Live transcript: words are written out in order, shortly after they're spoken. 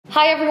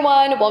Hi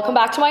everyone, welcome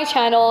back to my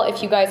channel.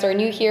 If you guys are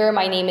new here,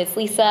 my name is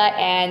Lisa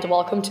and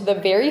welcome to the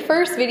very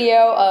first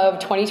video of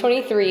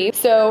 2023.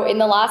 So in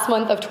the last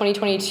month of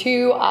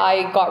 2022,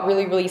 I got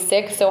really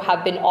sick, so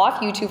have been off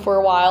YouTube for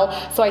a while.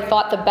 So I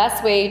thought the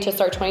best way to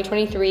start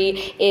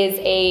 2023 is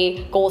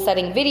a goal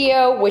setting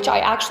video, which I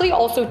actually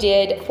also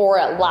did for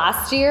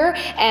last year.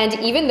 And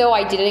even though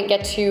I didn't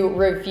get to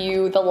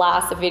review the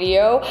last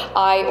video,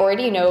 I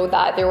already know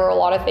that there were a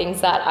lot of things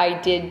that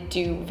I did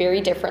do very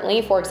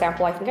differently. For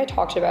example, I think I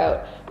talked about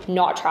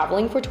not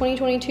traveling for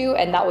 2022,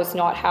 and that was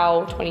not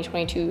how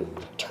 2022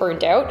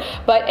 turned out.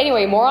 But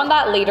anyway, more on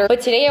that later.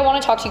 But today I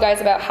want to talk to you guys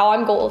about how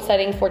I'm goal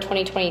setting for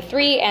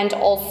 2023 and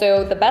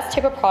also the best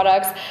type of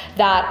products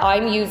that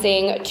I'm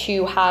using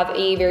to have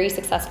a very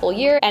successful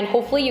year. And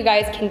hopefully you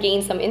guys can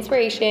gain some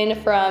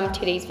inspiration from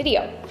today's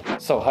video.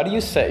 So how do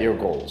you set your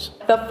goals?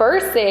 The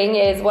first thing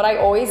is what I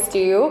always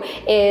do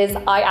is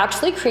I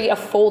actually create a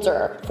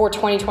folder for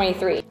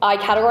 2023. I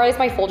categorize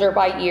my folder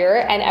by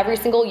year, and every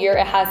single year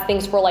it has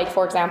things for, like,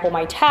 for example,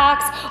 my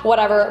tax,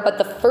 whatever, but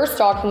the first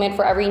document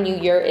for every new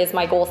year is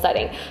my goal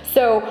setting.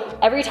 So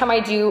every time I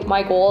do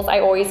my goals, I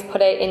always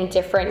put it in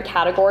different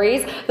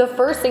categories. The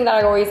first thing that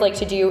I always like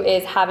to do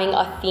is having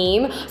a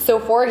theme. So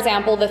for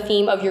example, the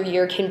theme of your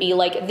year can be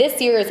like,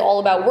 this year is all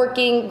about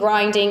working,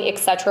 grinding,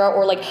 etc.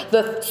 Or like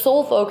the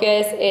sole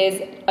focus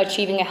is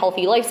achieving a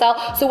healthy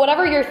lifestyle. So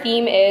whatever your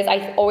theme is,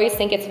 I always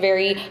think it's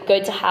very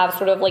good to have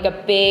sort of like a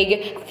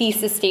big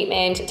thesis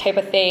statement type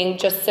of thing,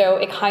 just so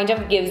it kind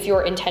of gives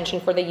your intention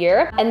for the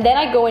year. And then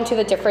I go into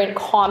the different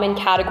common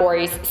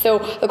categories. So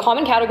the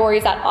common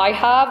categories that I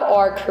have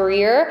are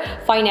career,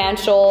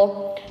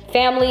 financial,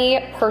 family,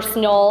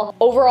 personal,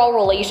 overall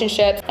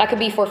relationships. That could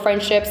be for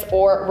friendships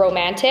or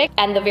romantic.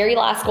 And the very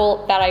last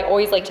goal that I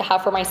always like to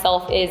have for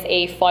myself is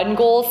a fun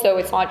goal. So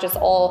it's not just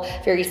all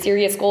very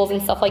serious goals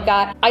and stuff like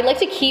that. I like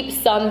to keep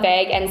some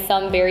vague and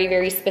some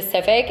very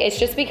specific. It's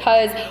just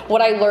because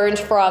what I learned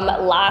from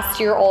last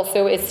year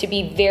also is to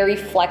be very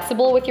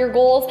flexible with your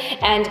goals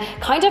and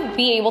kind of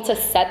be able to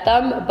set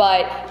them,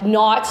 but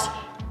not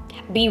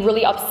be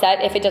really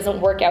upset if it doesn't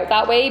work out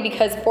that way.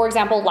 Because for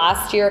example,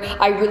 last year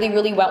I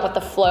really went with the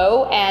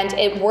flow and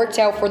it worked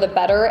out for the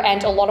better,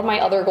 and a lot of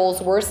my other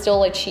goals were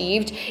still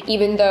achieved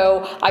even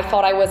though I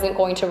thought I wasn't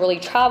going to really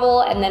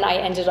travel, and then I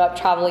ended up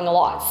traveling a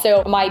lot.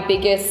 So my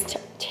biggest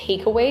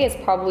takeaway is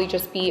probably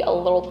just be a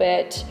little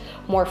bit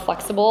more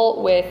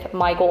flexible with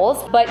my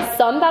goals. But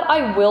some that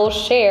I will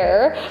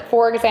share,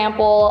 for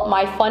example,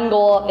 my fun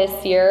goal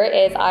this year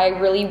is I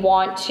really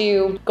want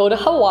to go to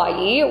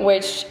Hawaii,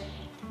 which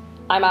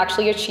I'm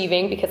actually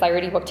achieving because I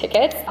already booked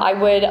tickets. I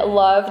would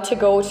love to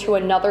go to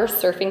another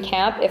surfing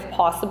camp if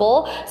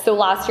possible. So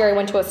last year I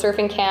went to a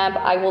surfing camp.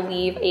 I will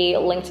leave a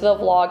link to the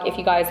vlog if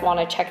you guys want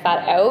to check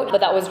that out. But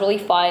that was really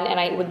fun and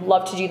I would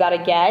love to do that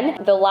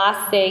again. The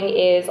last thing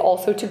is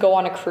also to go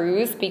on a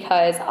cruise,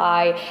 because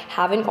I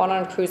haven't gone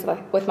on a cruise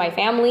with my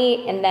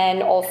family, and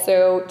then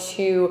also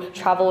to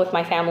travel with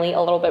my family a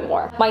little bit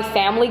more. My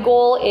family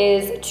goal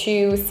is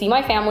to see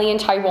my family in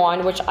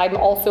Taiwan, which I'm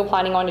also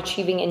planning on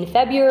achieving in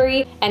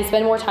February, and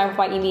spend more time with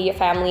my immediate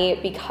family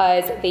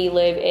because they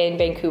live in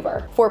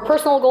Vancouver. For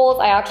personal goals,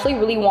 I actually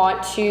really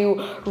want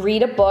to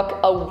read a book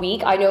a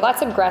week. I know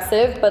that's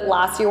aggressive, but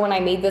last year when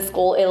I made this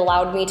goal, it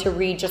allowed me to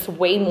read just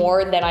way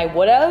more than I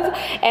would have.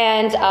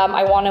 And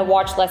I want to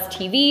watch less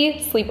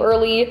TV, sleep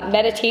early,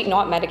 meditate,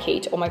 not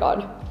medicate, oh my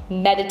God,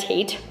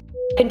 meditate.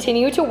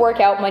 Continue to work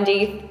out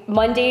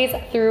Mondays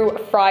through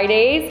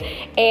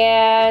Fridays,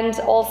 and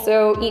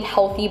also eat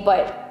healthy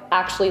but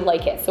actually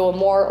like it. So a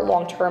more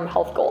long-term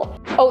health goal.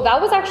 Oh,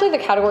 that was actually the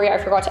category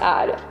I forgot to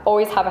add.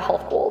 Always have a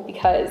health goal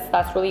because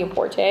that's really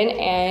important,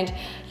 and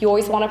you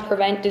always want to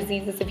prevent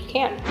diseases if you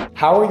can.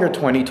 How are your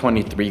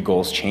 2023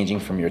 goals changing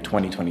from your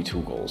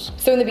 2022 goals?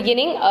 So in the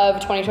beginning of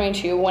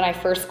 2022, when I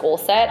first goal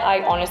set,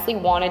 I honestly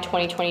wanted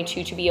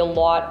 2022 to be a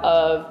lot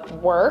of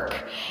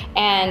work,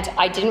 and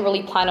I didn't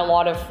really plan a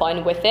lot of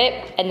fun with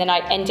it. And then I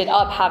ended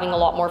up having a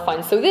lot more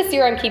fun. So this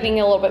year I'm keeping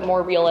it a little bit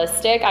more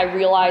realistic. I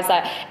realize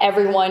that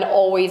everyone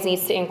always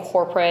needs to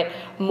incorporate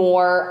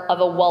more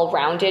of a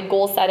well-rounded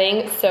goal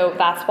setting. So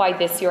that's why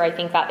this year I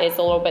think that is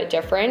a little bit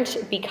different,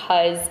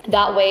 because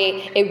that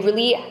way it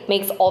really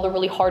makes all the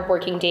really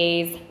hardworking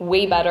days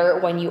way better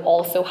when you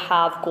also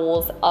have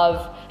goals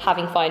of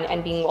having fun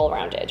and being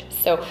well-rounded.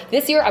 So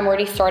this year I'm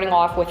already starting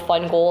off with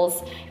fun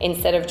goals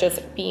instead of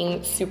just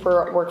being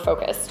super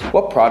work-focused.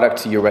 What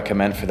product do you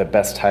recommend for the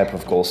best type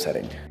of goal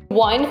setting?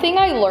 One thing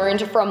I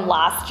learned from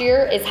last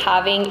year is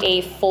having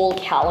a full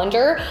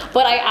calendar,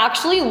 but I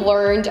actually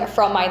learned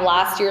from my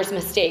last year's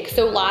mistake.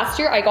 So last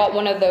year I got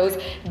one of those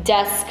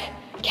desk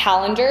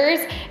calendars,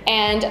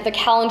 and the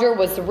calendar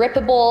was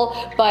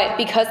rippable, but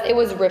because it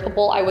was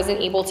rippable, I wasn't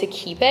able to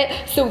keep it.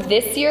 So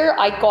this year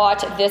I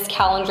got this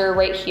calendar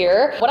right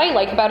here. What I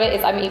like about it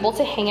is I'm able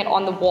to hang it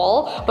on the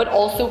wall, but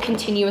also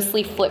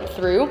continuously flip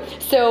through.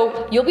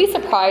 So you'll be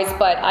surprised,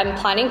 but I'm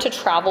planning to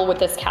travel with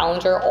this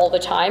calendar all the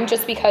time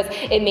just because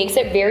it makes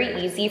it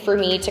very easy for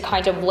me to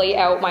kind of lay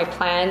out my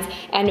plans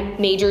and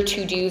major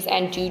to-dos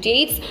and due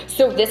dates.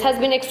 So this has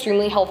been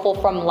extremely helpful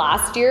from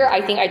last year.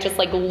 I think I just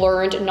like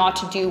learned not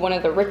to do one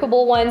of the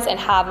rippable ones and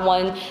have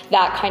one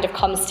that kind of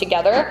comes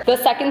together. The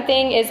second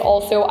thing is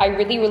also I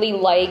really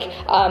like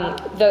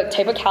the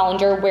type of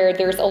calendar where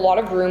there's a lot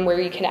of room where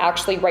you can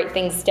actually write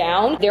things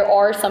down. There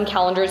are some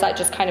calendars that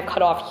just kind of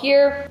cut off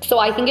here. So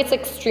I think it's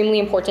extremely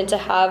important to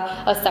have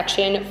a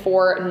section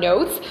for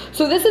notes.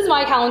 So this is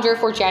my calendar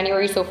for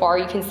January so far.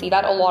 You can see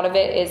that a lot of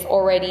it is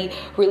already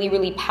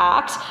really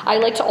packed. I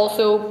like to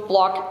also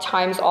block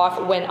times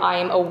off when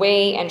I'm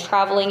away and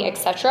traveling,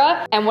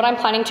 etc. And what I'm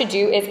planning to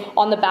do is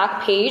on the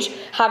back page,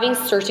 having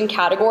certain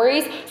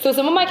categories. So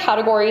some of my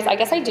categories, I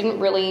guess I didn't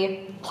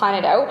really plan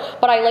it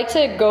out, but I like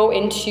to go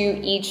into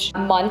each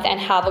month and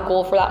have a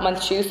goal for that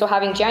month too. So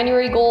having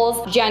January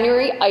goals,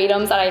 January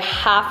items that I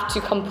have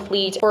to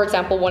complete. For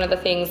example, one of the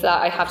things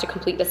that I have to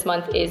complete this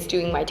month is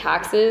doing my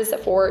taxes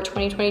for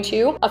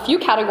 2022. A few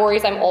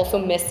categories I'm also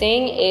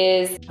missing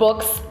is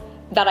books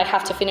that I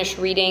have to finish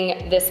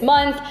reading this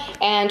month,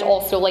 and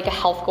also like a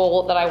health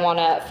goal that I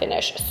wanna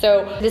finish.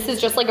 So this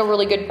is just like a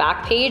really good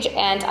back page,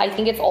 and I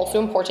think it's also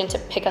important to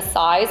pick a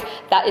size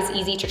that is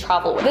easy to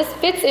travel with. This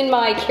fits in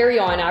my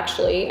carry-on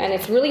actually, and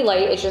it's really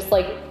light. It's just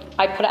like,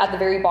 I put it at the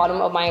very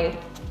bottom of my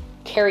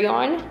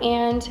carry-on,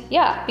 and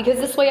yeah, because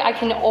this way I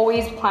can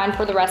always plan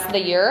for the rest of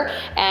the year,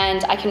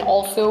 and I can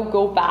also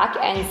go back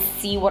and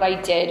see what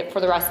I did for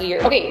the rest of the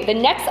year. Okay, the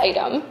next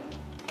item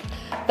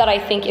that I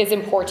think is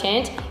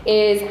important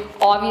is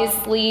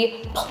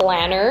obviously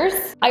planners.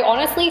 I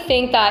honestly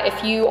think that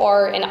if you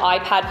are an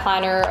iPad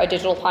planner, a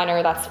digital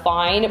planner, that's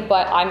fine,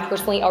 but I'm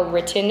personally a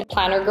written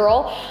planner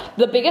girl.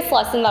 The biggest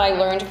lesson that I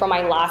learned from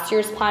my last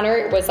year's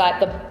planner was that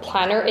the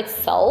planner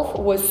itself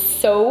was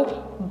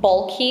so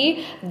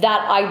bulky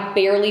that I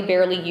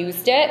barely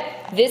used it.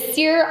 This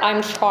year,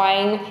 I'm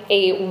trying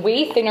a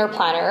way thinner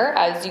planner.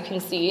 As you can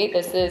see,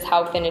 this is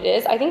how thin it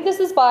is. I think this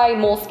is by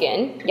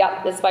Moleskine.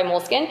 Yep, this is by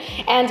Moleskine.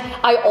 And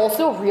I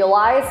also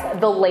realized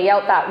the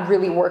layout that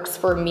really works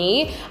for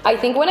me. I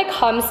think when it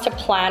comes to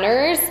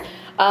planners,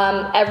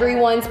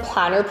 everyone's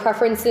planner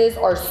preferences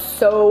are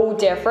so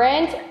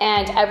different,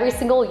 and every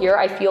single year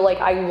I feel like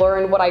I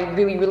learn what I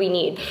really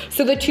need.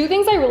 So the two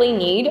things I really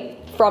need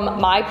from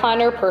my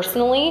planner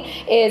personally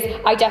is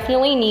I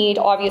definitely need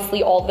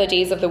obviously all the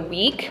days of the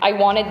week. I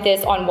wanted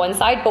this on one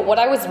side, but what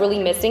I was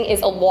really missing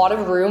is a lot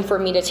of room for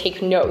me to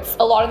take notes.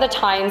 A lot of the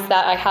times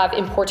that I have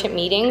important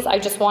meetings, I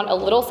just want a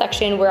little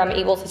section where I'm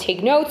able to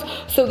take notes.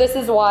 So this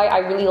is why I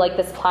really like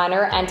this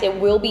planner, and it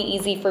will be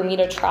easy for me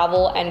to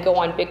travel and go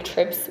on big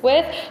trips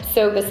with.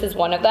 So this is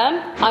one of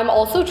them. I'm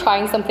also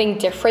trying something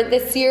different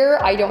this year.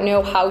 I don't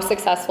know how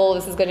successful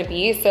this is gonna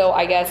be, so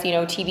I guess, you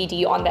know,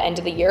 TBD on the end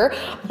of the year.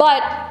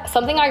 But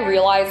something I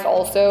realized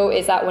also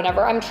is that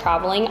whenever I'm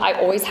traveling, I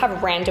always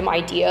have random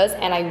ideas,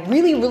 and I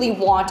really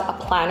want a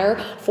planner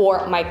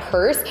for my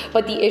purse.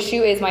 But the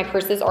issue is my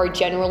purses are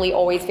generally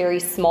always very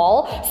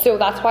small. So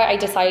that's why I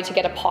decided to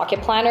get a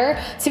pocket planner.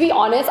 To be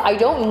honest, I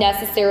don't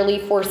necessarily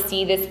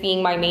foresee this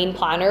being my main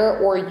planner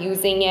or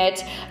using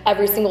it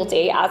every single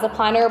day as a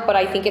planner, but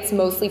I think it's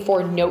mostly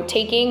for note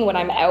taking when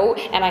I'm out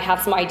and I have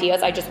some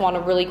ideas. I just want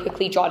to really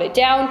quickly jot it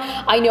down.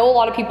 I know a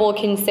lot of people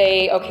can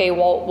say, okay,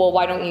 well,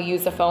 why don't you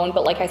use the phone?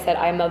 But like I said,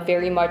 I'm a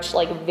very much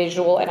like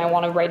visual, and I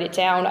want to write it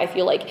down. I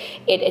feel like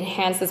it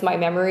enhances my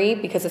memory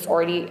because it's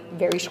already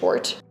very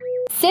short.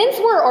 Since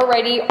we're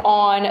already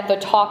on the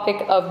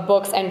topic of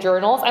books and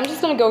journals, I'm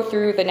just gonna go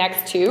through the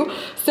next two.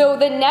 So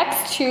the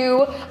next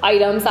two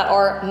items that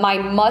are my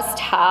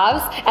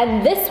must-haves,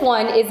 and this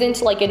one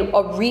isn't like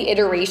a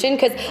reiteration,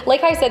 because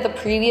like I said, the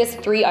previous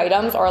three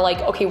items are like,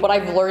 okay, what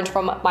I've learned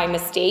from my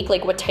mistake,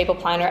 like what type of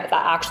planner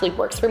that actually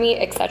works for me,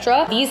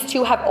 etc. These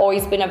two have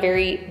always been a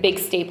very big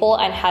staple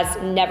and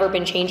has never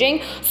been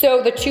changing.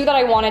 So the two that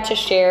I wanted to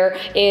share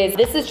is,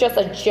 this is just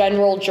a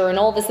general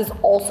journal. This is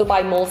also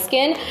by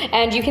Moleskine,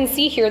 and you can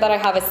see here that I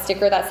have a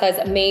sticker that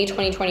says May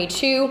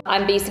 2022.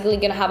 I'm basically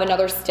gonna have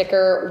another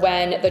sticker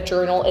when the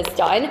journal is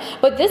done,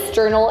 but this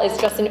journal is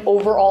just an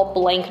overall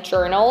blank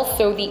journal.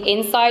 So the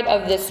inside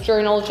of this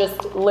journal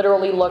just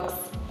literally looks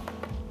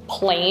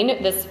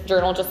plain. This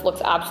journal just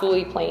looks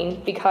absolutely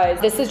plain because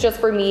this is just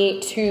for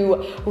me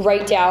to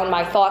write down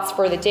my thoughts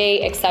for the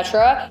day,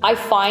 etc. I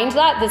find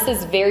that this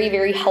is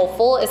very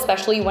helpful,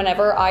 especially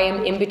whenever I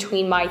am in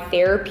between my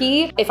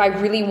therapy. If I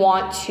really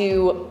want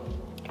to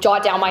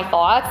jot down my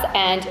thoughts,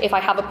 and if I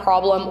have a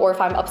problem or if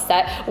I'm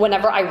upset,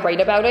 whenever I write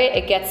about it,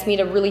 it gets me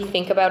to really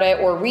think about it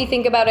or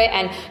rethink about it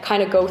and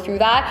kind of go through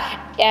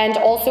that. And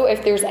also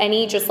if there's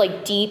any just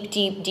like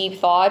deep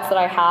thoughts that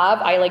I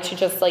have, I like to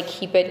just like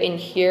keep it in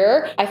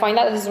here. I find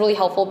that this is really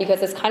helpful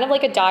because it's kind of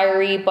like a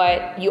diary,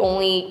 but you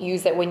only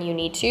use it when you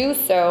need to.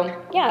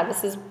 So yeah,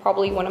 this is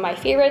probably one of my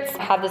favorites.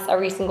 I have this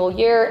every single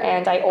year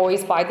and I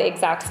always buy the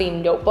exact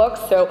same notebook.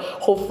 So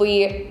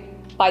hopefully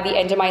by the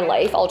end of my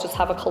life, I'll just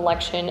have a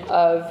collection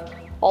of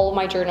all of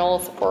my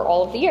journals for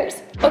all of the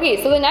years.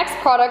 Okay, so the next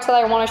product that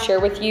I wanna share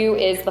with you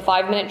is the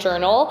 5-minute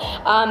journal.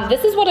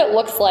 This is what it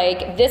looks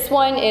like. This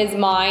one is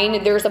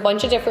mine. There's a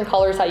bunch of different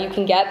colors that you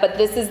can get, but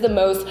this is the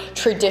most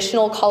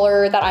traditional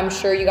color that I'm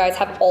sure you guys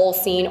have all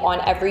seen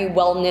on every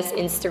wellness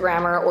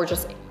Instagrammer or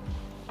just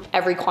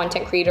every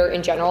content creator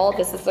in general.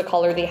 This is the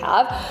color they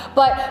have.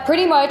 But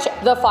pretty much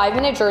the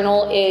 5-minute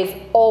journal is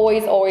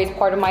always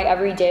part of my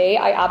everyday.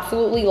 I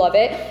absolutely love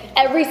it.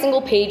 Every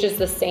single page is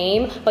the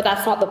same, but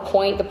that's not the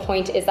point. The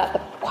point is that the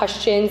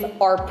questions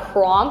are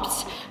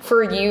prompts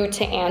for you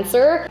to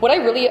answer. What I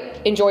really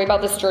enjoy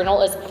about this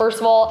journal is, first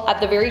of all, at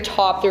the very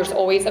top, there's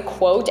always a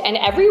quote, and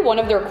every one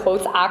of their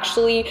quotes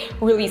actually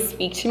really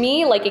speak to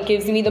me. Like, it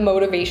gives me the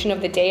motivation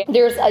of the day.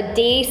 There's a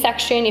day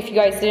section, if you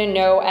guys didn't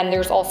know, and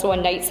there's also a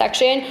night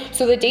section.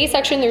 So the day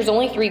section, there's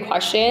only 3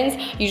 questions.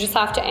 You just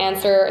have to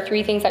answer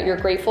 3 things that you're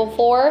grateful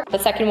for. The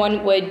second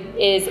one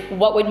is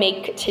what would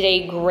make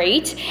today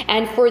great?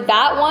 And for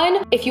that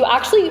one, if you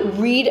actually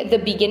read the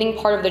beginning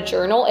part of the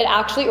journal, it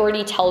actually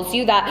already tells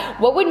you that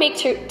what would make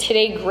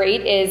today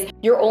great is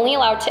you're only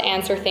allowed to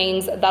answer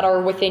things that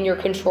are within your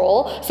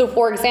control. So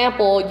for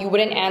example, you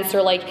wouldn't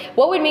answer like,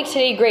 what would make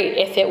today great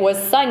if it was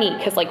sunny?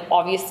 Because like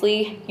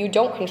obviously you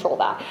don't control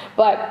that,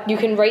 but you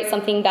can write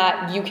something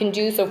that you can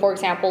do. So for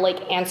example,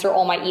 like answer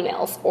all my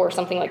emails or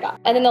something like that.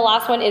 And then the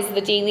last one is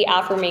the daily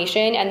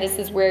affirmation. And this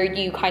is where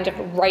you kind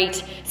of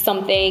write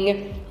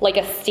something like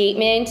a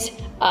statement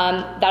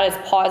that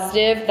is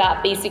positive,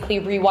 that basically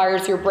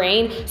rewires your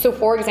brain. So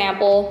for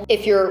example,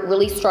 if you're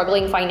really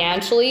struggling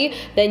financially,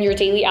 then your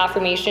daily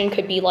affirmation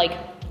could be like,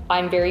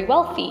 I'm very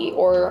wealthy,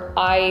 or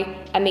I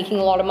am making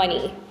a lot of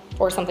money,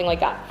 or something like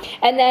that.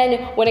 And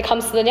then when it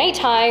comes to the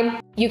nighttime,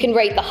 you can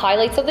write the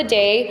highlights of the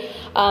day,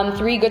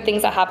 3 good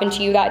things that happened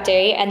to you that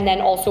day, and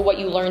then also what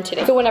you learned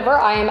today. So whenever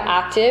I am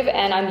active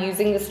and I'm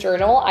using this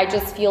journal, I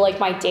just feel like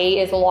my day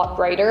is a lot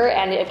brighter,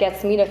 and it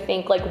gets me to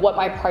think like what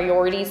my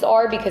priorities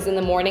are, because in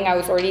the morning I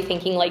was already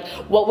thinking like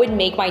what would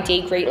make my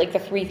day great, like the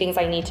 3 things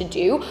I need to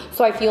do.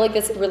 So I feel like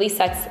this really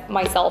sets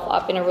myself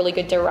up in a really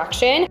good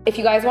direction. If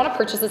you guys want to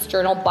purchase this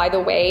journal, by the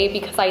way,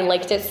 because I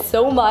liked it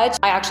so much,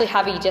 I actually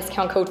have a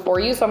discount code for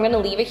you. So I'm going to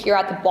leave it here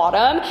at the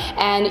bottom,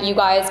 and you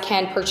guys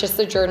can purchase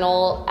the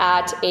journal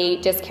at a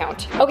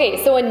discount.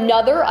 Okay, so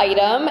another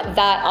item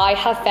that I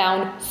have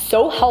found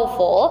so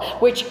helpful,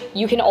 which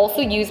you can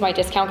also use my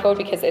discount code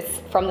because it's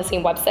from the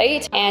same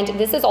website, and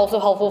this is also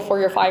helpful for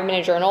your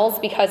 5-minute journals,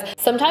 because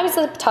sometimes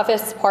the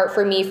toughest part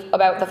for me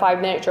about the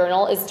 5-minute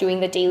journal is doing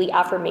the daily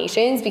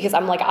affirmations, because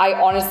I'm like,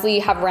 I honestly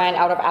have ran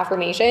out of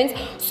affirmations.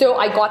 So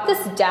I got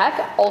this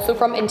deck also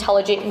from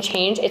Intelligent and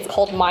Change. It's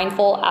called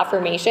Mindful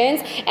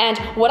Affirmations, and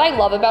what I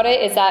love about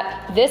it is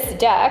that this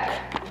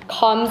deck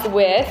comes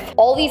with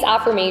all these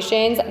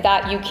affirmations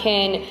that you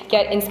can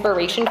get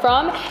inspiration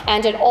from,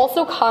 and it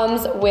also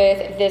comes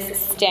with this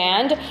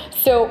stand.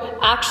 So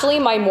actually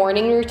my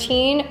morning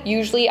routine,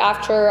 usually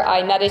after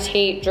I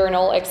meditate,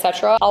 journal,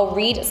 etc., I'll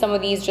read some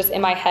of these just in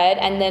my head,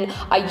 and then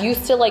I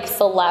used to like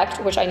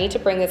select, which I need to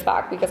bring this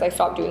back because I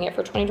stopped doing it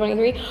for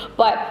 2023,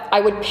 but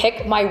I would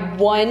pick my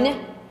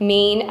one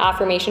main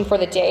affirmation for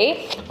the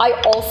day. I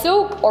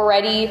also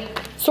already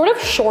sort of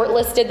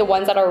shortlisted the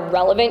ones that are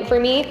relevant for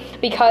me,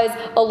 because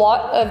a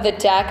lot of the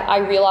deck, I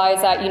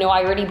realized that, you know,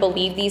 I already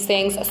believe these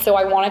things. So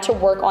I wanted to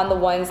work on the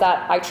ones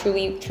that I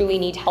truly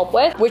need help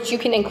with, which you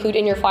can include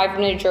in your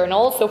 5-minute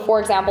journal. So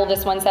for example,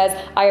 this one says,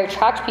 I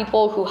attract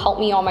people who help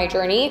me on my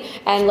journey.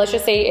 And let's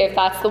just say if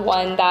that's the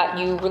one that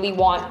you really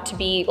want to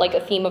be like a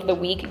theme of the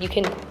week, you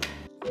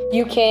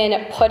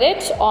can put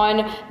it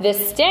on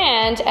this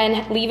stand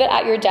and leave it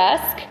at your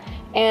desk,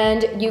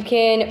 and you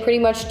can pretty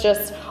much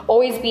just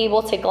always be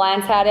able to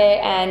glance at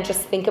it and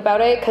just think about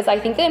it, because I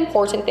think the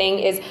important thing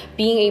is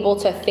being able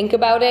to think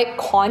about it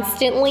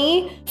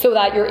constantly so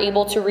that you're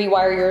able to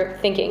rewire your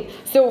thinking.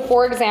 So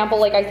for example,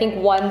 like I think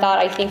one that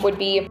I think would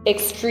be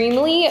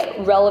extremely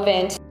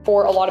relevant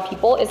for a lot of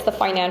people is the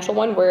financial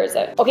one. Where is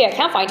it? Okay, I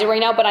can't find it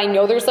right now, but I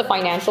know there's the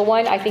financial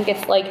one. I think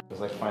it's like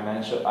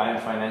financial, I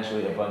am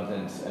financially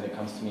abundant and it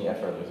comes to me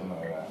effortlessly, something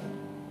like that.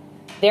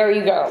 There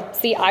you go.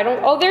 See, I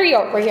don't, oh, there you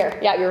go, right here.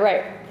 Yeah, you're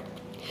right.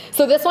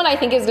 So this one I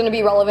think is going to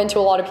be relevant to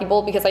a lot of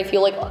people because I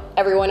feel like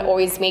everyone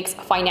always makes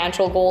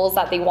financial goals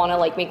that they want to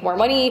like make more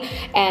money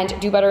and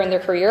do better in their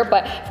career.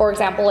 But for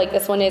example, like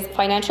this one is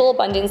financial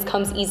abundance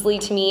comes easily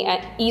to me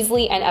and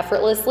easily and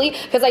effortlessly,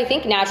 because I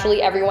think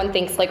naturally everyone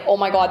thinks like, oh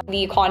my God,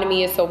 the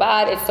economy is so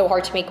bad, it's so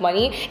hard to make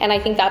money. And I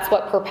think that's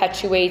what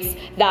perpetuates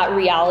that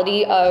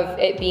reality of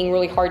it being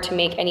really hard to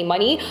make any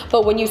money.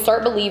 But when you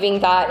start believing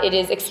that it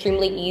is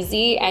extremely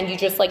easy and you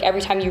just like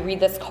every time you read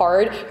this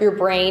card, your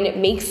brain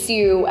makes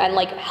you and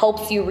like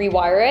helps you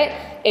rewire it,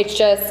 it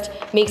just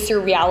makes your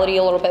reality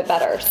a little bit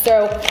better.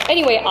 So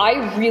anyway,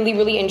 I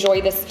really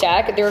enjoy this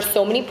deck. There are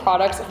so many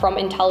products from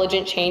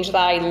Intelligent Change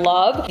that I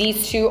love.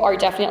 These two are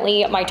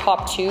definitely my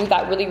top two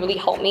that really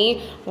help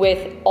me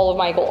with all of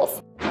my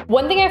goals.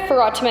 One thing I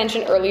forgot to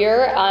mention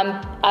earlier,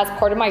 as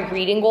part of my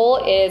reading goal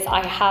is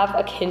I have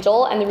a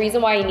Kindle, and the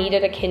reason why I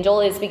needed a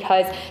Kindle is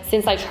because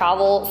since I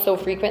travel so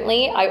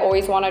frequently, I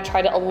always want to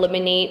try to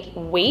eliminate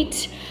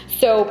weight.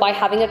 So by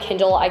having a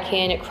Kindle, I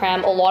can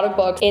cram a lot of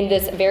books in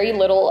this very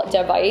little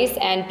device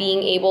and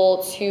being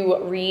able to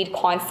read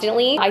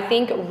constantly. I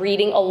think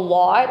reading a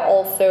lot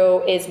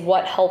also is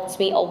what helped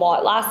me a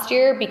lot last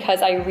year,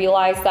 because I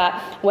realized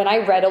that when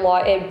I read a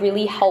lot, it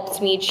really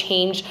helped me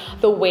change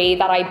the way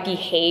that I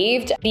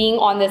behaved. Being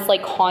on this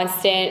like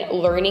constant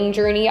learning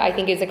journey, I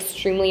think is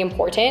extremely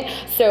important.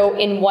 So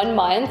in 1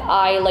 month,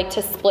 I like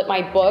to split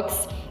my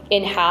books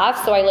in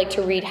half. So I like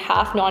to read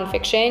half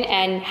nonfiction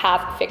and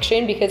half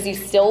fiction, because you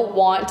still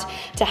want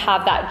to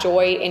have that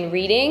joy in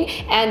reading.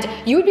 And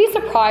you would be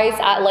surprised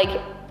at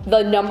like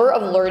the number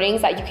of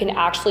learnings that you can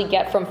actually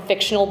get from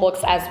fictional books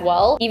as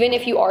well. Even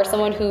if you are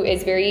someone who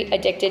is very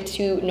addicted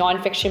to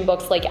nonfiction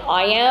books like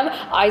I am,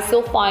 I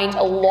still find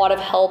a lot of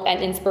help and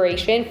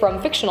inspiration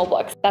from fictional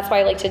books. That's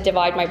why I like to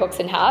divide my books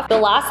in half. The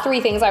last 3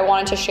 things I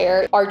wanted to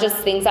share are just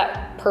things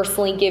that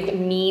personally give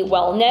me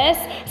wellness.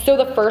 So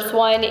the first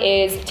one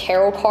is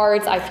tarot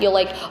cards. I feel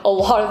like a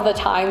lot of the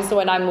times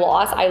when I'm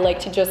lost, I like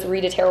to just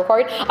read a tarot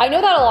card. I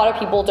know that a lot of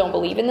people don't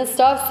believe in this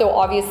stuff, so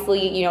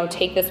obviously, you know,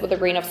 take this with a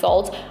grain of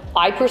salt.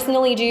 I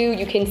personally do.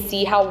 You can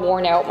see how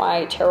worn out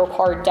my tarot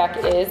card deck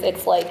is.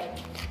 It's like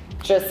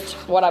just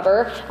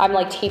whatever. I'm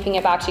like taping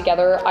it back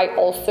together. I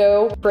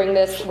also bring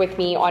this with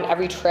me on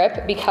every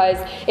trip, because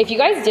if you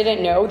guys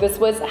didn't know, this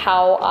was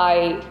how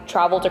I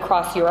traveled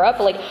across Europe.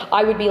 Like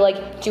I would be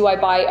like, do I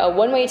buy a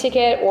one-way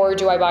ticket or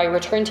do I buy a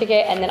return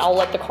ticket? And then I'll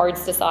let the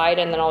cards decide,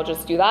 and then I'll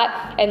just do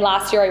that. And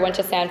last year I went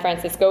to San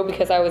Francisco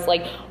because I was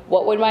like,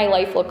 what would my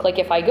life look like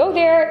if I go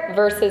there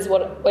versus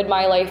what would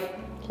my life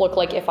look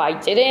like if I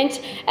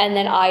didn't? And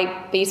then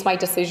I base my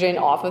decision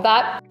off of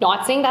that.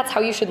 Not saying that's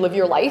how you should live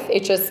your life.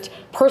 It just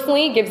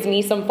personally gives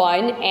me some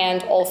fun,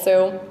 and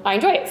also I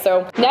enjoy it.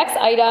 So next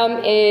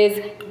item is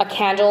a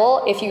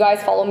candle. If you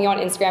guys follow me on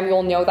Instagram,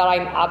 you'll know that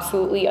I'm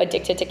absolutely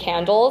addicted to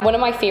candles. One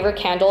of my favorite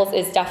candles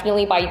is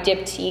definitely by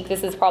DIPTYQUE.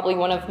 This is probably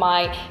one of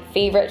my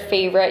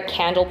favorite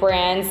candle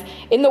brands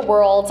in the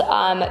world.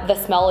 The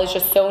smell is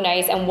just so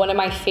nice, and one of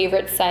my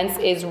favorite scents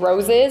is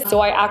roses. So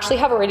I actually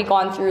have already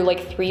gone through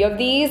like 3 of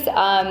these.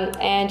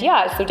 And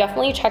yeah, so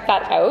definitely check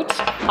that out.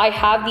 I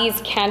have these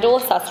candle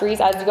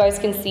accessories. As you guys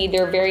can see,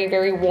 they're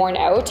very worn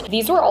out.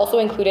 These were also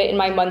included in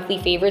my monthly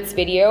favorites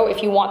video.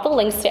 If you want the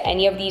links to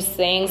any of these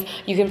things,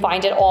 you can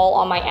find it all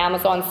on my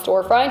Amazon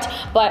storefront.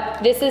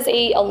 But this is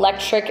a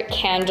electric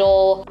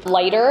candle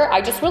lighter. I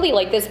just really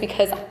like this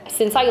because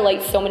since I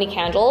light so many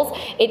candles,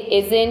 it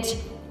isn't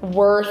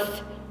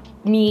worth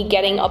me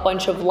getting a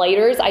bunch of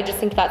lighters. I just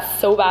think that's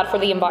so bad for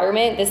the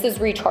environment. This is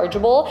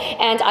rechargeable,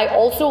 and I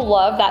also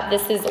love that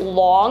this is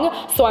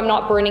long, so I'm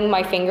not burning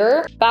my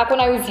finger. Back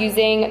when I was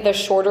using the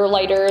shorter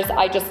lighters,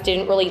 I just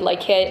didn't really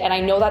like it, and I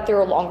know that there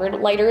are longer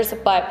lighters,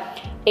 but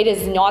it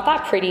is not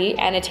that pretty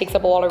and it takes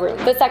up a lot of room.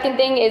 The second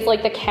thing is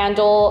like the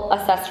candle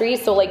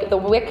accessories. So like the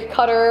wick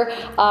cutter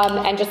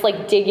and just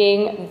like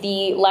digging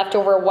the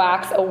leftover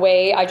wax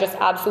away. I just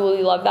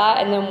absolutely love that.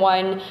 And then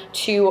one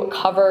to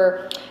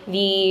cover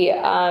the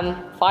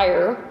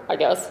fire, I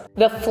guess.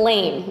 The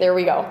flame, there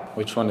we go.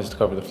 Which one is to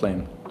cover the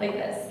flame? Like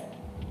this.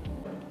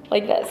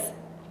 Like this.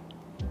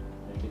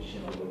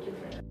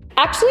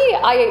 Actually,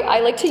 I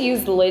like to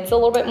use lids a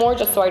little bit more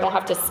just so I don't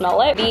have to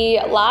smell it. The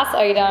last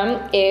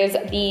item is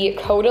the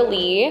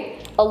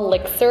Caudalie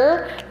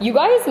Elixir. You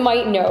guys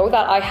might know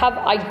that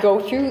I go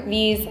through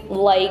these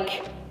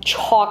like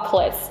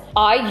chocolates.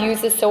 I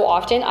use this so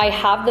often. I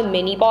have the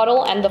mini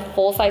bottle and the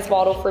full-size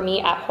bottle for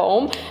me at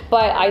home,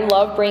 but I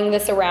love bringing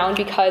this around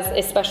because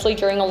especially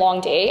during a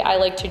long day, I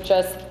like to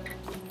just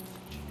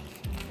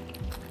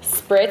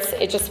spritz.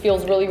 It just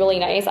feels really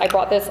nice. I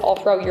brought this all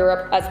throughout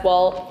Europe as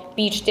well.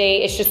 Beach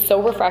day, it's just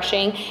so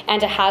refreshing,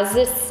 and it has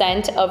this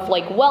scent of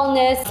like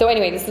wellness. So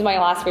anyway, this is my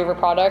last favorite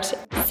product.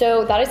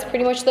 So that is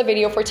pretty much the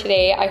video for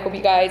today. I hope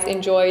you guys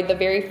enjoyed the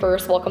very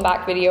first welcome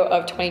back video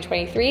of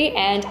 2023,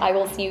 and I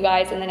will see you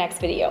guys in the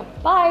next video.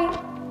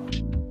 Bye.